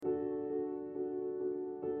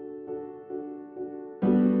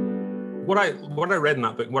what I read in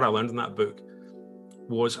that book, what I learned in that book,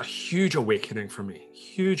 was a huge awakening for me.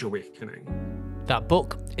 Huge awakening. That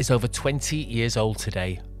book is over 20 years old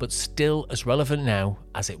today, but still as relevant now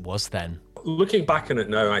as it was then. Looking back on it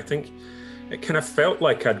now, I think it kind of felt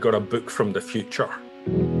like I'd got a book from the future.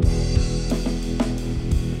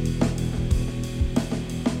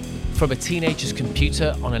 From a teenager's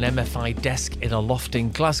computer on an MFI desk in a loft in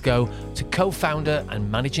Glasgow to co-founder and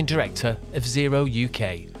managing director of Xero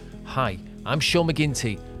UK. Hi, I'm Sean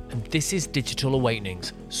McGinty, and this is Digital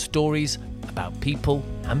Awakenings, stories about people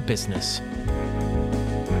and business.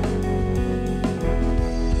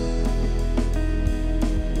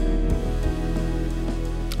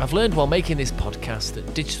 I've learned while making this podcast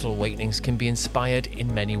that Digital Awakenings can be inspired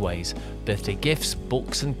in many ways. Birthday gifts,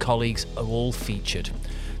 books and colleagues are all featured.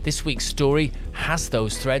 This week's story has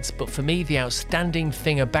those threads, but for me the outstanding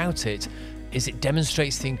thing about it is it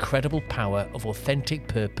demonstrates the incredible power of authentic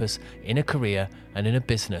purpose in a career and in a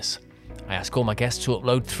business. I ask all my guests to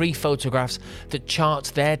upload 3 photographs that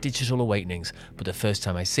chart their digital awakenings, but the first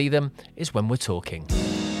time I see them is when we're talking.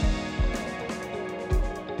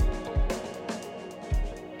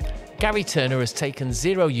 Gary Turner has taken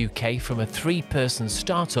Xero UK from a 3-person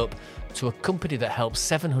startup to a company that helps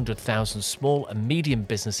 700,000 small and medium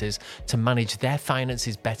businesses to manage their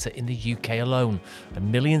finances better in the UK alone,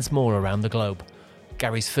 and millions more around the globe.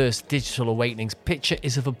 Gary's first Digital Awakenings picture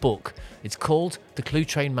is of a book. It's called The Clue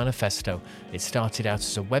Train Manifesto. It started out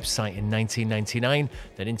as a website in 1999,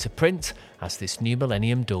 then into print as this new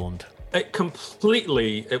millennium dawned. It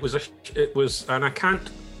was, and I can't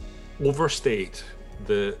overstate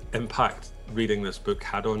the impact reading this book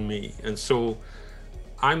had on me. And so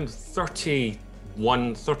I'm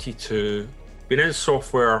 31, 32, been in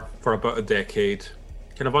software for about a decade,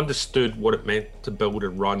 kind of understood what it meant to build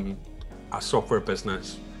and run a software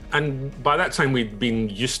business. And by that time, we'd been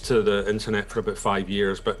used to the internet for about 5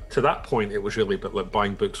 years. But to that point, it was really a bit like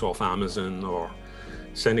buying books off Amazon or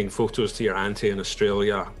sending photos to your auntie in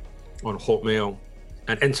Australia on Hotmail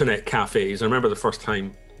and internet cafes. I remember the first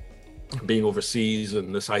time being overseas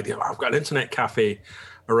and this idea, I've got an internet cafe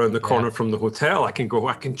around the corner from the hotel. I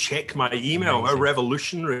can check my email. Amazing. How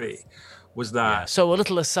revolutionary was that? Yeah. So a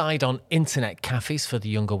little aside on internet cafes for the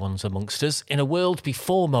younger ones amongst us. In a world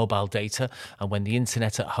before mobile data and when the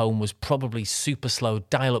internet at home was probably super slow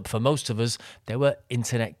dial-up for most of us, there were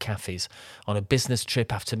internet cafes. On a business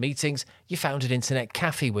trip after meetings, you found an internet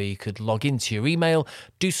cafe where you could log into your email,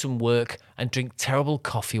 do some work and drink terrible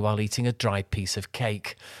coffee while eating a dry piece of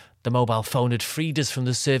cake. The mobile phone had freed us from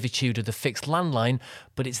the servitude of the fixed landline,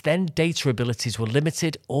 but its then data abilities were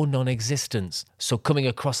limited or non-existent. So coming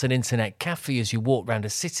across an internet cafe as you walked around a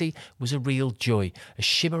city was a real joy, a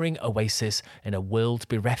shimmering oasis in a world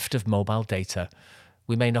bereft of mobile data.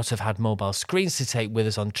 We may not have had mobile screens to take with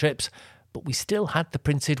us on trips, but we still had the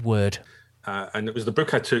printed word. And it was the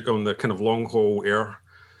book I took on the kind of long-haul air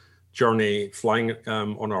journey, flying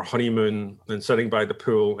on our honeymoon and sitting by the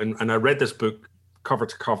pool. And I read this book cover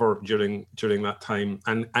to cover during that time,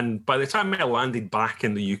 and by the time I landed back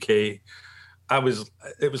in the UK, it was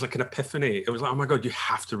like an epiphany. It was like, oh my God, you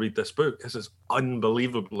have to read this book. This is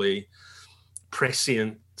unbelievably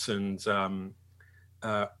prescient and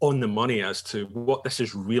on the money as to what this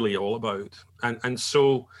is really all about. And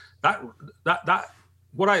so that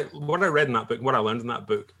what I read in that book, what I learned in that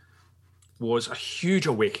book, was a huge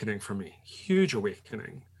awakening for me. Huge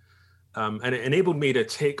awakening. And it enabled me to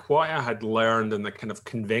take what I had learned in the kind of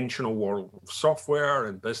conventional world of software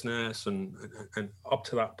and business and up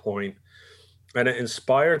to that point. And it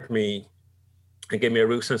inspired me and gave me a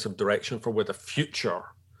real sense of direction for where the future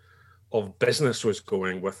of business was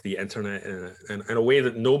going with the internet in a way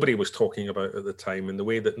that nobody was talking about at the time, in the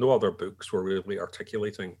way that no other books were really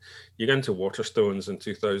articulating. You get into Waterstones in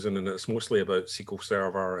 2000 and it's mostly about SQL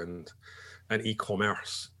Server and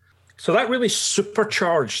e-commerce. So that really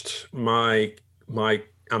supercharged my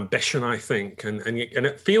ambition, I think, and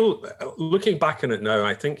looking back on it now,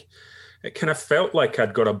 I think it kind of felt like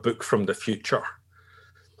I'd got a book from the future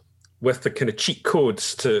with the kind of cheat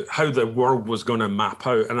codes to how the world was going to map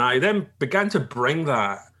out, and I then began to bring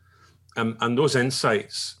that and those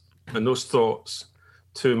insights and those thoughts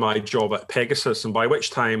to my job at Pegasus, and by which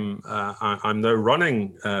time I'm now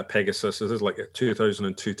running Pegasus. This is like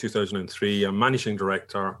 2002, 2003. I'm managing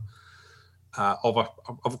director of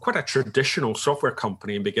quite a traditional software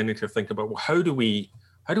company, and beginning to think about, well, how do we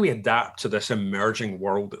adapt to this emerging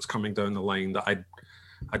world that's coming down the line that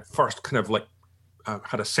I'd first kind of like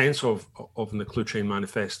had a sense of in the Clue Train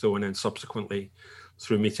Manifesto, and then subsequently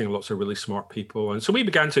through meeting lots of really smart people. And so we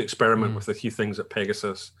began to experiment with a few things at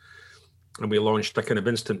Pegasus, and we launched a kind of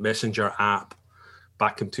instant messenger app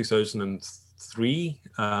back in 2003.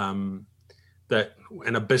 That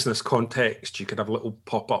in a business context, you could have little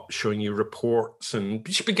pop-ups showing you reports and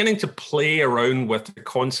just beginning to play around with the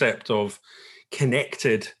concept of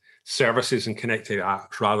connected services and connected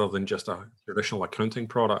apps rather than just a traditional accounting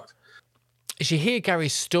product. As you hear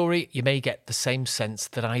Gary's story, you may get the same sense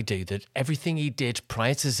that I do, that everything he did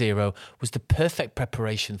prior to Xero was the perfect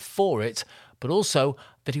preparation for it, but also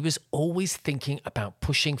that he was always thinking about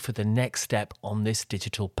pushing for the next step on this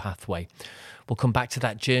digital pathway. We'll come back to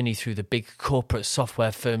that journey through the big corporate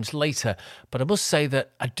software firms later, but I must say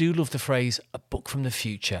that I do love the phrase, a book from the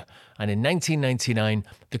future. And in 1999,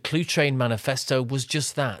 the Clue Train Manifesto was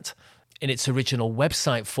just that. In its original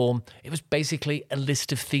website form, it was basically a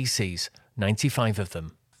list of theses, 95 of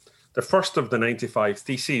them. The first of the 95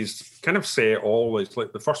 theses kind of say it all. It's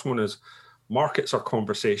like the first one is markets are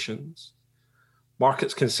conversations.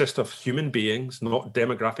 Markets consist of human beings, not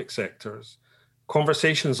demographic sectors.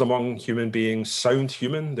 Conversations among human beings sound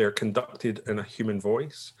human. They're conducted in a human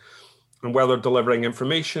voice. And whether delivering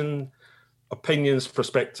information, opinions,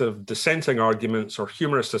 perspective, dissenting arguments, or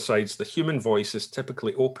humorous asides, the human voice is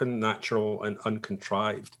typically open, natural, and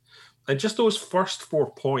uncontrived. And just those first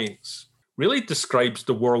 4 points really describes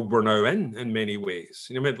the world we're now in many ways.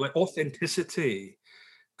 You know, I mean, like authenticity,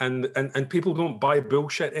 and people don't buy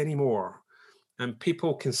bullshit anymore. And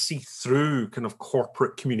people can see through kind of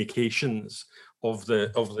corporate communications of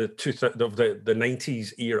the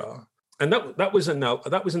 90s era, and that was in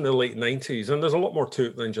the late 90s. And there's a lot more to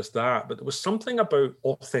it than just that. But there was something about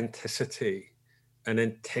authenticity and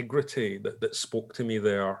integrity that spoke to me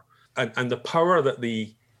there, and the power that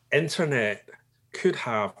the internet could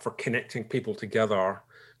have for connecting people together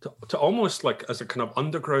to almost like as a kind of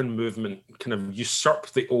underground movement, kind of usurp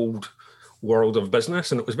the old world of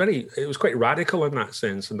business. And it was quite radical in that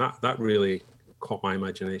sense, and that really caught my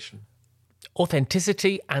imagination.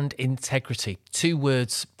 Authenticity and integrity, 2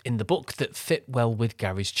 words in the book that fit well with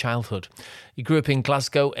Gary's childhood. He grew up in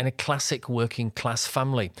Glasgow in a classic working class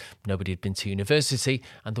family. Nobody had been to university,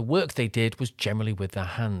 and the work they did was generally with their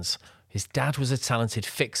hands. His dad was a talented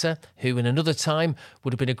fixer who in another time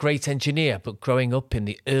would have been a great engineer, but growing up in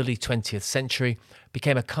the early 20th century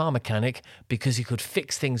became a car mechanic because he could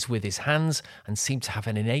fix things with his hands and seemed to have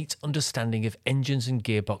an innate understanding of engines and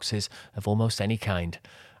gearboxes of almost any kind.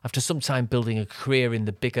 After some time building a career in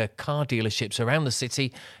the bigger car dealerships around the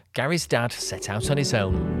city, Gary's dad set out on his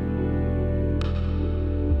own.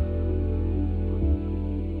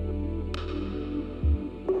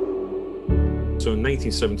 So in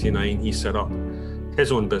 1979, he set up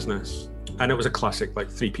his own business, and it was a classic, like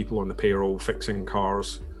 3 people on the payroll fixing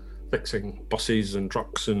cars, fixing buses and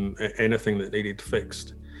trucks and anything that needed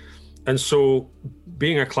fixed. And so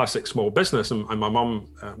being a classic small business, and my mum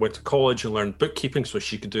went to college and learned bookkeeping so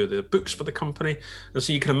she could do the books for the company. And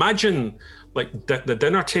so you can imagine like the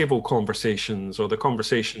dinner table conversations or the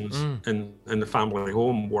conversations in the family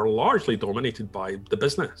home were largely dominated by the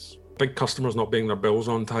business. Big customers not paying their bills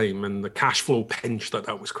on time, and the cash flow pinch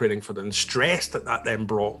that was creating for them, and stress that then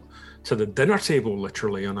brought to the dinner table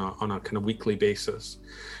literally on a kind of weekly basis.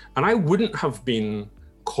 And I wouldn't have been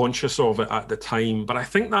conscious of it at the time, but I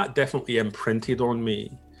think that definitely imprinted on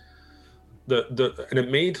me. And it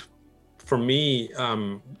made, for me,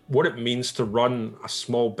 what it means to run a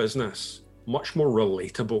small business much more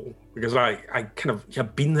relatable, because I kind of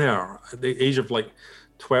have been there at the age of like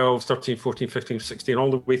 12, 13, 14, 15, 16,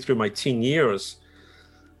 all the way through my teen years,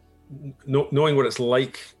 knowing what it's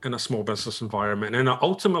like in a small business environment. And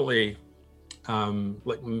ultimately, it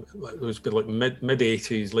was like mid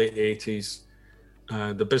 80s, late 80s,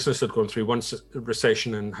 the business had gone through one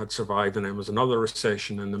recession and had survived, and then was another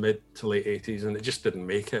recession in the mid to late 80s, and it just didn't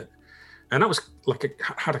make it. And that was like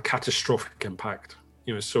had a catastrophic impact.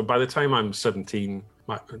 You know, so by the time I'm 17,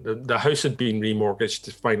 the house had been remortgaged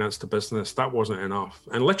to finance the business. That wasn't enough,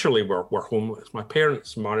 and literally we're homeless. My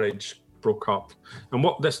parents' marriage broke up, and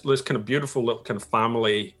what this kind of beautiful little kind of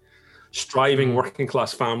family, striving working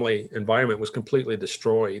class family environment was completely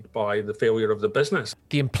destroyed by the failure of the business.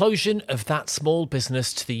 The implosion of that small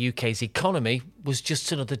business to the UK's economy was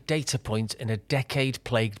just another data point in a decade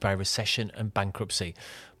plagued by recession and bankruptcy.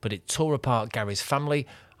 But it tore apart Gary's family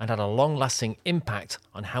and had a long-lasting impact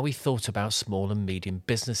on how he thought about small and medium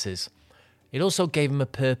businesses. It also gave him a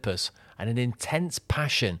purpose and an intense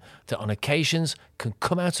passion that on occasions can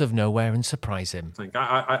come out of nowhere and surprise him.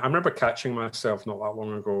 I remember catching myself not that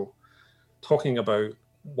long ago talking about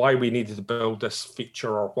why we needed to build this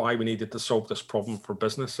feature or why we needed to solve this problem for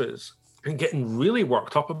businesses, and getting really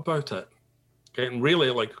worked up about it, getting really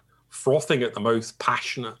like frothing at the mouth,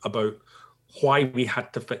 passionate about why we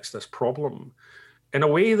had to fix this problem. in a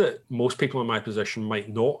way that most people in my position might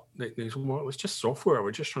not. They say, well, it's just software.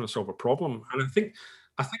 We're just trying to solve a problem. And I think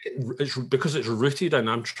it's because it's rooted in,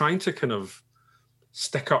 I'm trying to kind of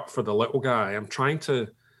stick up for the little guy. I'm trying to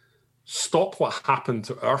stop what happened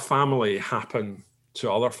to our family happen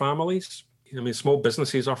to other families. I mean, small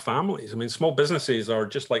businesses are families. I mean, small businesses are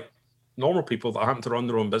just like normal people that happen to run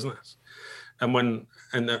their own business. And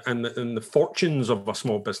the fortunes of a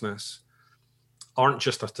small business aren't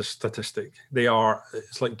just a statistic.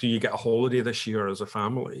 It's like, do you get a holiday this year as a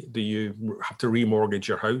family? Do you have to remortgage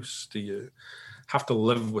your house? Do you have to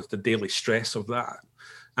live with the daily stress of that?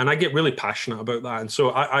 And I get really passionate about that. And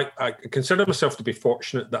so I consider myself to be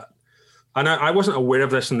fortunate that, and I wasn't aware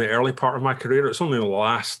of this in the early part of my career. It's only in the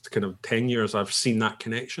last kind of 10 years I've seen that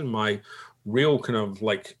connection. My real kind of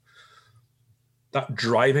like that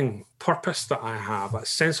driving purpose that I have, that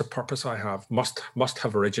sense of purpose I have, must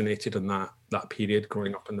have originated in that period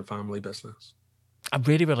growing up in the family business. I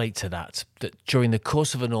really relate to that during the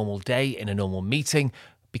course of a normal day in a normal meeting,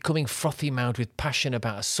 becoming frothy-mouthed with passion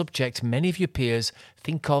about a subject many of your peers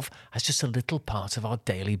think of as just a little part of our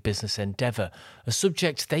daily business endeavour, a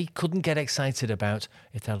subject they couldn't get excited about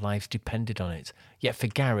if their lives depended on it. Yet for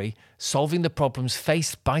Gary, solving the problems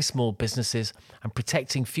faced by small businesses and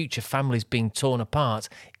protecting future families being torn apart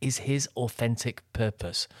is his authentic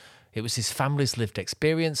purpose. It was his family's lived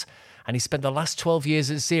experience, and he spent the last 12 years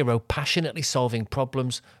at Xero passionately solving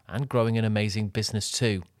problems and growing an amazing business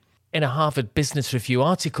too. In a Harvard Business Review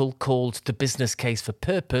article called The Business Case for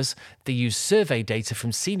Purpose, they used survey data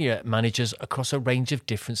from senior managers across a range of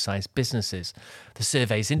different sized businesses. The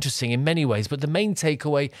survey is interesting in many ways, but the main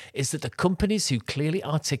takeaway is that the companies who clearly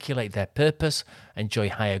articulate their purpose enjoy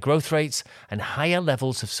higher growth rates and higher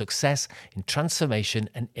levels of success in transformation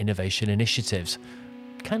and innovation initiatives.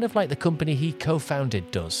 Kind of like the company he co-founded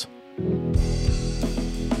does.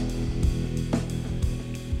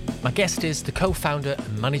 My guest is the co-founder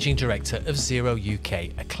and managing director of Xero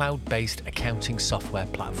UK, a cloud-based accounting software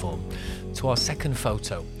platform. To our second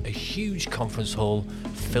photo, a huge conference hall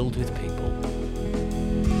filled with people.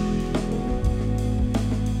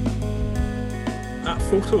 That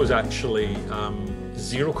photo is actually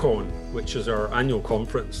XeroCon, which is our annual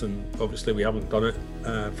conference, and obviously we haven't done it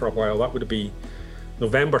for a while. That would be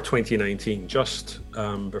November 2019, just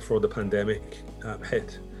before the pandemic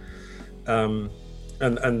hit.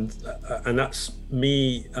 And that's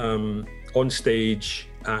me on stage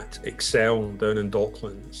at Excel down in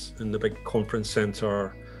Docklands in the big conference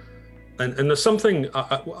centre. And there's something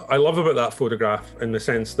I love about that photograph in the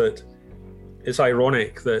sense that it's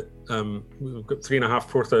ironic that we've got 3,500,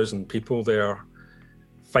 4,000 people there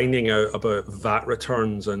finding out about VAT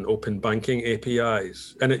returns and open banking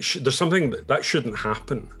APIs. And there's something that shouldn't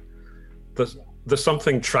happen. There's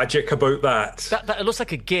something tragic about that. It looks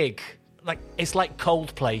like a gig. It's like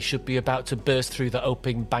Coldplay should be about to burst through the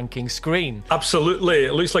open banking screen. Absolutely.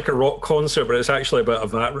 It looks like a rock concert, but it's actually about a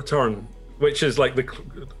VAT return, which is like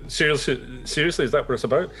seriously, is that what it's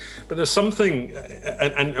about? But there's something,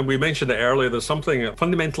 and we mentioned it earlier, there's something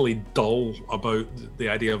fundamentally dull about the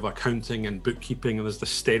idea of accounting and bookkeeping, and there's the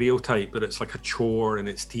stereotype that it's like a chore and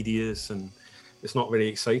it's tedious and it's not very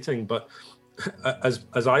exciting. But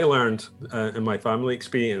as I learned in my family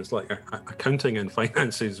experience, like accounting and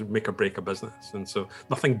finances make or break a business. And so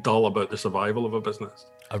nothing dull about the survival of a business.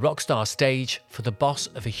 A rockstar stage for the boss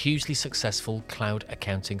of a hugely successful cloud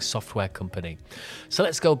accounting software company. So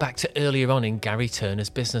let's go back to earlier on in Gary Turner's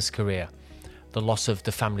business career. The loss of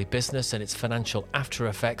the family business and its financial after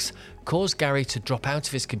effects caused Gary to drop out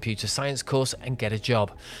of his computer science course and get a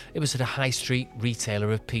job. It was at a high street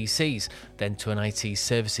retailer of PCs, then to an IT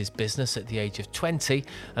services business at the age of 20,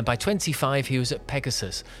 and by 25 he was at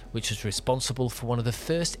Pegasus, which was responsible for one of the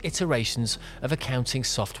first iterations of accounting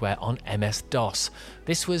software on MS-DOS.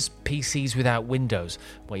 This was PCs without Windows,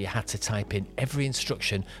 where you had to type in every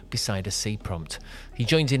instruction beside a C prompt. He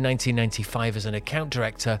joined in 1995 as an account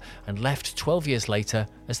director and left 12 years later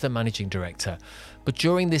as the managing director. But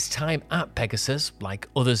during this time at Pegasus, like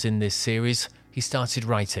others in this series, he started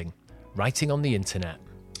writing on the internet.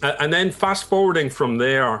 And then fast forwarding from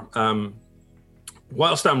there,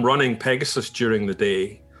 whilst I'm running Pegasus during the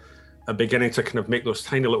day, I'm beginning to kind of make those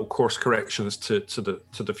tiny little course corrections to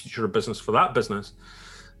the future of business for that business.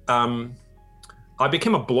 I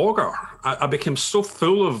became a blogger. I became so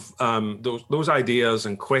full of those ideas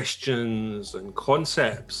and questions and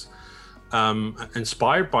concepts,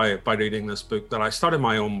 inspired by reading this book, that I started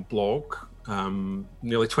my own blog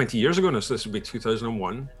nearly 20 years ago. Now, so this would be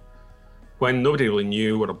 2001, when nobody really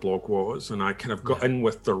knew what a blog was. And I kind of got in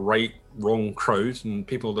with the wrong crowd and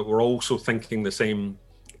people that were also thinking the same,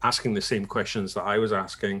 asking the same questions that I was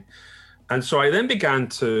asking. And so I then began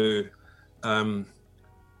to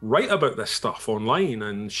write about this stuff online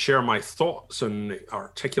and share my thoughts and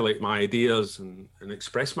articulate my ideas and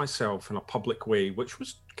express myself in a public way, which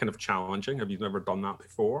was kind of challenging. Have you never done that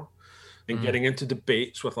before? And getting into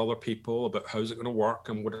debates with other people about how's it going to work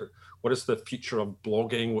and what is the future of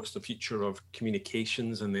blogging? What's the future of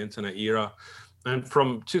communications in the internet era? And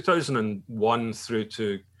from 2001 through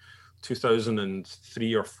to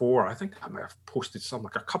 2003 or 4, I think I might have posted something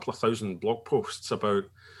like a couple of thousand blog posts about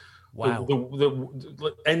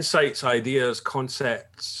the insights, ideas,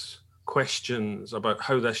 concepts, questions about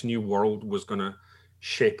how this new world was going to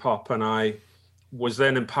shape up. And I was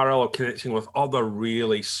then in parallel connecting with other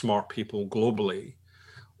really smart people globally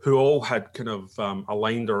who all had kind of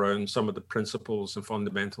aligned around some of the principles and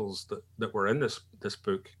fundamentals that were in this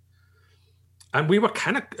book. And we were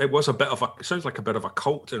it sounds like a bit of a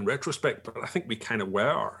cult in retrospect, but I think we kind of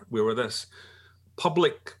were. We were this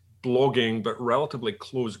public blogging, but relatively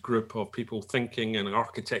close group of people thinking and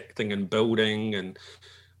architecting and building and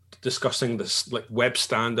discussing this like web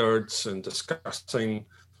standards and discussing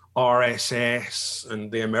RSS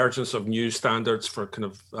and the emergence of new standards for kind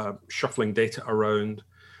of shuffling data around.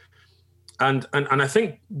 And I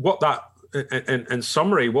think what that, in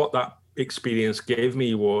summary, what that experience gave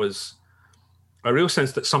me was a real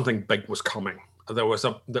sense that something big was coming. There was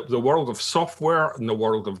the world of software and the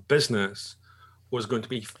world of business was going to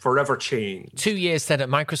be forever changed. 2 years then at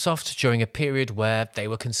Microsoft during a period where they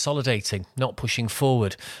were consolidating, not pushing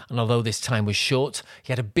forward. And although this time was short,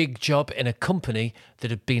 he had a big job in a company that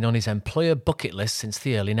had been on his employer bucket list since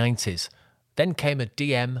the early 90s. Then came a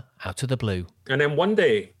DM out of the blue. And then one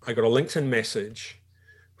day I got a LinkedIn message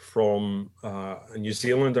from a New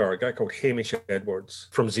Zealander, a guy called Hamish Edwards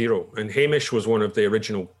from Xero. And Hamish was one of the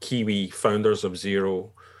original Kiwi founders of Xero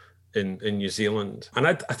in New Zealand. And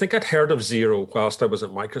I think I'd heard of Xero whilst I was at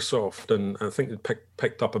Microsoft, and I think it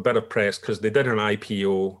picked up a bit of press because they did an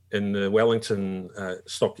IPO in the Wellington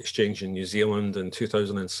Stock Exchange in New Zealand in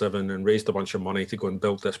 2007 and raised a bunch of money to go and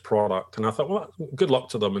build this product. And I thought, well, good luck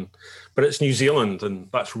to them. But it's New Zealand, and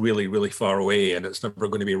that's really, really far away, and it's never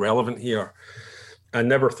going to be relevant here. I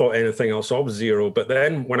never thought anything else of Xero. But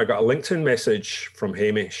then when I got a LinkedIn message from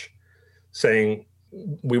Hamish saying,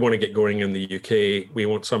 we want to get going in the UK, we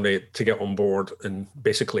want somebody to get on board and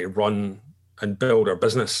basically run and build our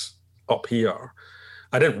business up here,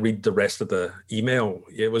 I didn't read the rest of the email.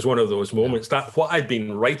 It was one of those moments that what I'd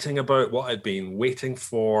been writing about, what I'd been waiting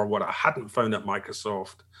for, what I hadn't found at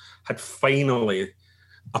Microsoft had finally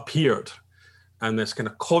appeared. And this kind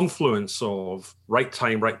of confluence of right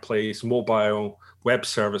time, right place, mobile, web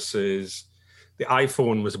services. The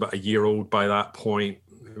iPhone was about a year old by that point,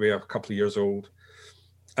 maybe a couple of years old.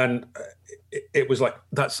 And it was like,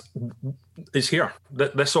 it's here.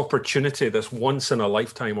 This opportunity, this once in a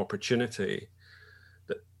lifetime opportunity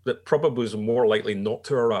that probably was more likely not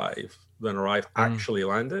to arrive than arrive actually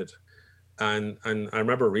landed. And I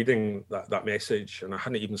remember reading that message, and I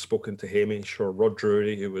hadn't even spoken to Hamish or Rod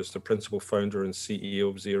Drury, who was the principal founder and CEO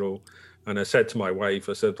of Xero. And I said to my wife,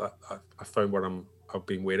 I said, I found what I've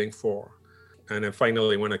been waiting for. And then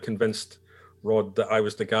finally, when I convinced Rod that I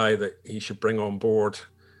was the guy that he should bring on board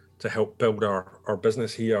to help build our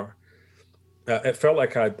business here, it felt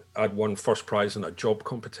like I'd won first prize in a job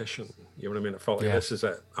competition. You know what I mean? It felt like this is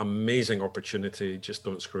an amazing opportunity, just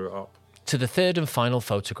don't screw it up. To the third and final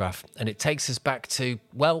photograph, and it takes us back to,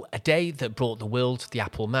 well, a day that brought the world the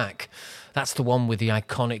Apple Mac. That's the one with the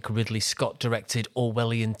iconic Ridley Scott-directed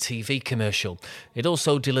Orwellian TV commercial. It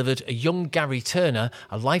also delivered a young Gary Turner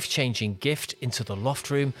a life-changing gift into the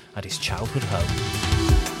loft room at his childhood home.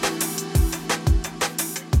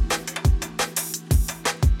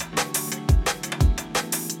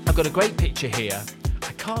 I've got a great picture here.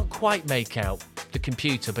 I can't quite make out the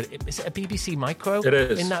computer, but is it a BBC Micro? It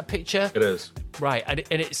is. In that picture? It is. Right, and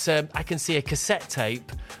it's I can see a cassette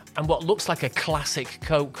tape and what looks like a classic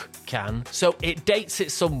Coke can. So it dates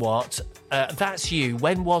it somewhat. That's you.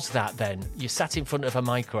 When was that then? You sat in front of a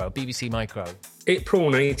Micro, BBC Micro. April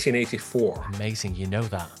 1984. Amazing, you know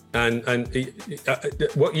that. And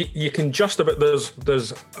what you can just about,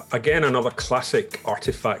 there's again another classic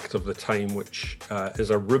artifact of the time, which is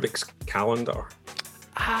a Rubik's calendar.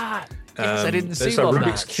 Yes, I didn't see it's a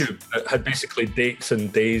Rubik's cube that had basically dates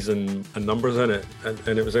and days and numbers in it,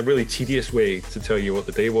 and it was a really tedious way to tell you what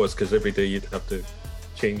the day was, because every day you'd have to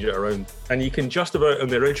change it around. And you can just about, in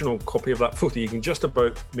the original copy of that photo, you can just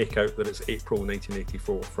about make out that it's April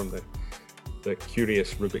 1984 from the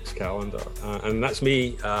curious Rubik's calendar. And that's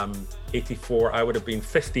me, 84. I would have been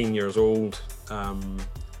 15 years old.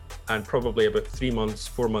 And probably about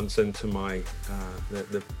 4 months into my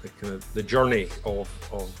the journey of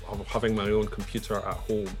having my own computer at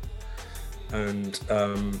home, and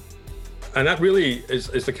that really is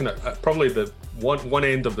the kind of probably the one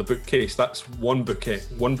end of the bookcase. That's one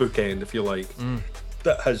bookend, if you like,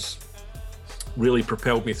 that has really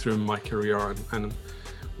propelled me through my career, and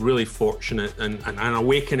really fortunate and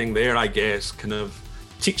awakening there, I guess, kind of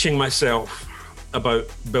teaching myself about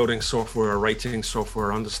building software, writing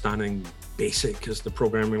software, understanding BASIC as the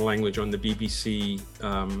programming language on the BBC.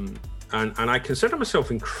 And I consider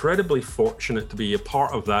myself incredibly fortunate to be a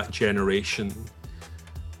part of that generation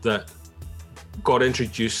that got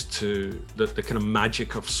introduced to the kind of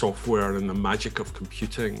magic of software and the magic of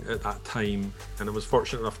computing at that time. And I was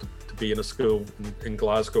fortunate enough to be in a school in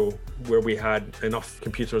Glasgow where we had enough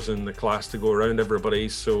computers in the class to go around everybody.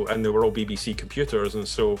 And they were all BBC computers. And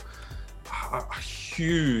so a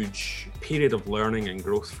huge period of learning and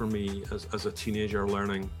growth for me as a teenager,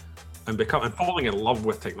 learning and falling in love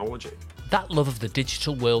with technology. That love of the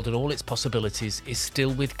digital world and all its possibilities is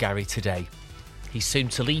still with Gary today. He's soon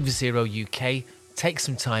to leave Xero UK, take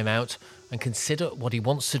some time out and consider what he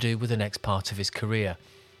wants to do with the next part of his career.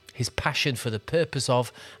 His passion for the purpose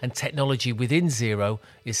of and technology within Xero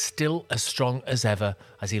is still as strong as ever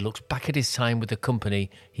as he looks back at his time with the company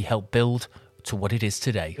he helped build to what it is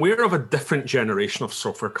today. We're of a different generation of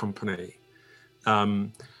software company,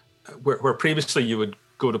 where previously you would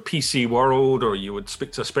go to PC World or you would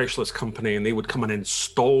speak to a specialist company and they would come and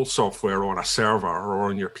install software on a server or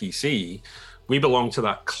on your PC. We belong to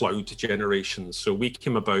that cloud generation. So we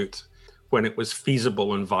came about when it was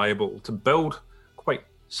feasible and viable to build quite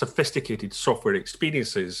sophisticated software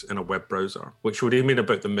experiences in a web browser, which would have been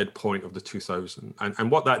about the midpoint of the 2000s.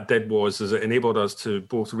 And what that did was it enabled us to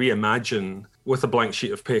both reimagine with a blank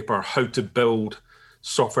sheet of paper how to build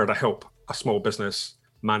software to help a small business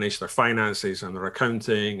manage their finances and their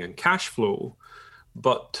accounting and cash flow,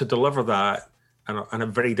 but to deliver that in a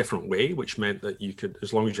very different way, which meant that you could,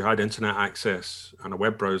 as long as you had internet access and a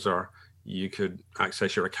web browser, you could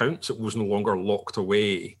access your accounts. It was no longer locked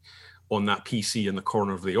away on that PC in the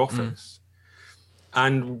corner of the office.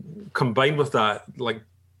 And combined with that, like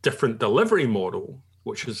different delivery model,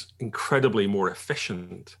 which is incredibly more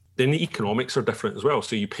efficient, then the economics are different as well.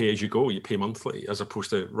 So you pay as you go, you pay monthly, as opposed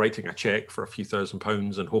to writing a check for a few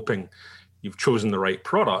 £1,000s and hoping you've chosen the right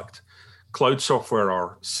product. Cloud software,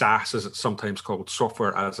 or SaaS as it's sometimes called,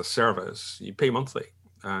 software as a service, you pay monthly.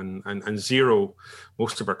 And Xero,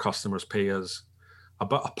 most of our customers pay us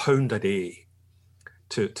about £1 a day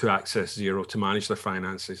to access Xero, to manage their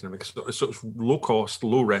finances and everything. So it's low cost,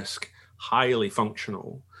 low risk, highly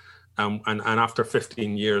functional. And after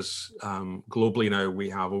 15 years, globally now, we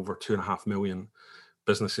have over 2.5 million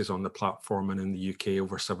businesses on the platform, and in the UK,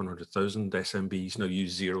 over 700,000 SMBs now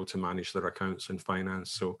use Xero to manage their accounts and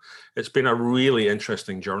finance. So it's been a really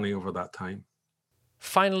interesting journey over that time.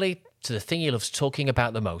 Finally, to the thing he loves talking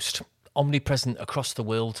about the most, omnipresent across the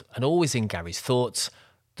world and always in Gary's thoughts,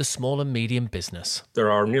 the small and medium business. There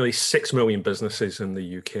are nearly 6 million businesses in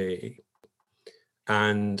the UK,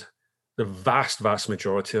 and the vast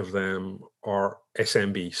majority of them are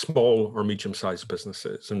SMB, small or medium-sized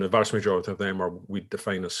businesses, and the vast majority of them we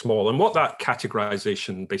define as small. And what that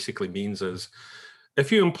categorization basically means is,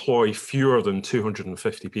 if you employ fewer than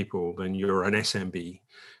 250 people, then you're an SMB.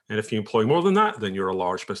 And if you employ more than that, then you're a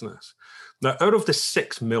large business. Now, out of the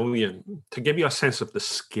 6 million, to give you a sense of the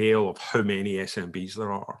scale of how many SMBs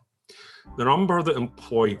there are, the number that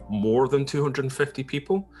employ more than 250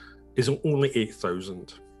 people is only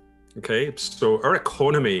 8,000. Okay, so our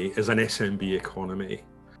economy is an SMB economy.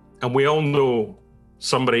 And we all know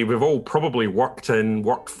we've all probably worked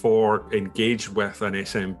for, engaged with an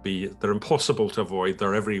SMB. They're impossible to avoid,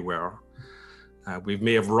 they're everywhere. We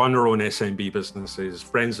may have run our own SMB businesses,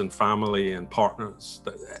 friends and family and partners.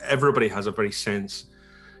 Everybody has a very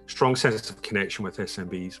strong sense of connection with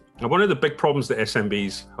SMBs. And one of the big problems that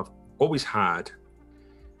SMBs have always had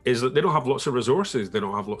is that they don't have lots of resources, they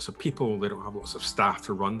don't have lots of people, they don't have lots of staff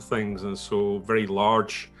to run things. And so very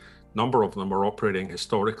large number of them are operating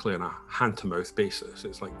historically on a hand-to-mouth basis.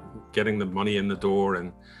 It's like getting the money in the door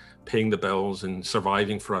and paying the bills and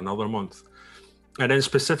surviving for another month. And then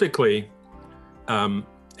specifically,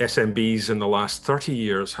 SMBs in the last 30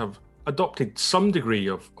 years have adopted some degree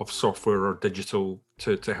of software or digital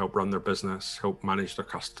to help run their business, help manage their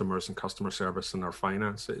customers and customer service and their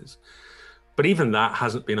finances. But even that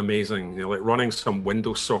hasn't been amazing. Like running some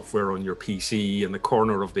Windows software on your PC in the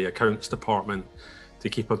corner of the accounts department to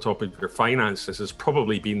keep on top of your finances has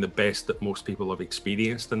probably been the best that most people have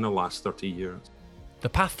experienced in the last 30 years. The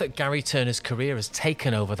path that Gary Turner's career has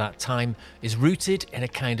taken over that time is rooted in a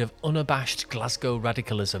kind of unabashed Glasgow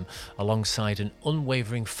radicalism, alongside an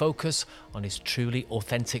unwavering focus on his truly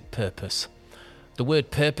authentic purpose. The word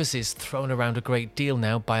purpose is thrown around a great deal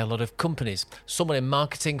now by a lot of companies. Someone in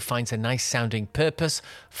marketing finds a nice sounding purpose,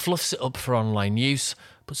 fluffs it up for online use,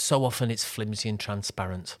 but so often it's flimsy and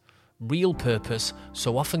transparent. Real purpose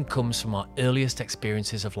so often comes from our earliest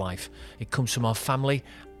experiences of life. It comes from our family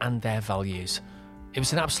and their values. It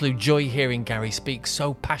was an absolute joy hearing Gary speak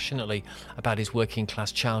so passionately about his working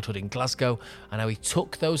class childhood in Glasgow and how he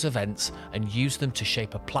took those events and used them to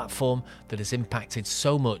shape a platform that has impacted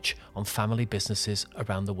so much on family businesses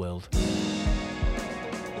around the world.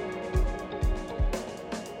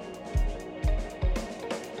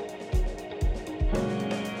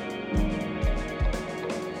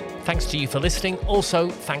 Thanks to you for listening. Also,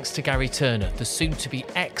 thanks to Gary Turner, the soon-to-be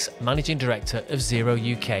ex-managing director of Xero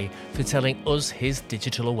UK, for telling us his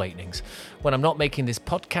digital awakenings. When I'm not making this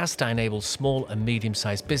podcast, I enable small and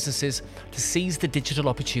medium-sized businesses to seize the digital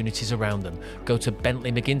opportunities around them. Go to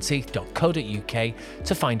bentleyMcGinty.co.uk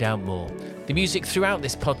to find out more. The music throughout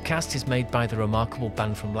this podcast is made by the remarkable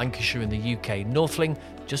band from Lancashire in the UK, Northling.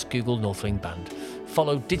 Just Google Northling Band.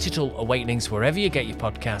 Follow Digital Awakenings wherever you get your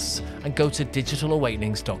podcasts and go to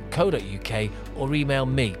digitalawakenings.co.uk or email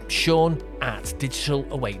me,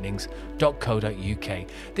 sean@digitalawakenings.co.uk.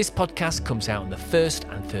 This podcast comes out on the first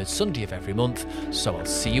and third Sunday of every month, so I'll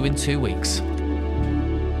see you in 2 weeks.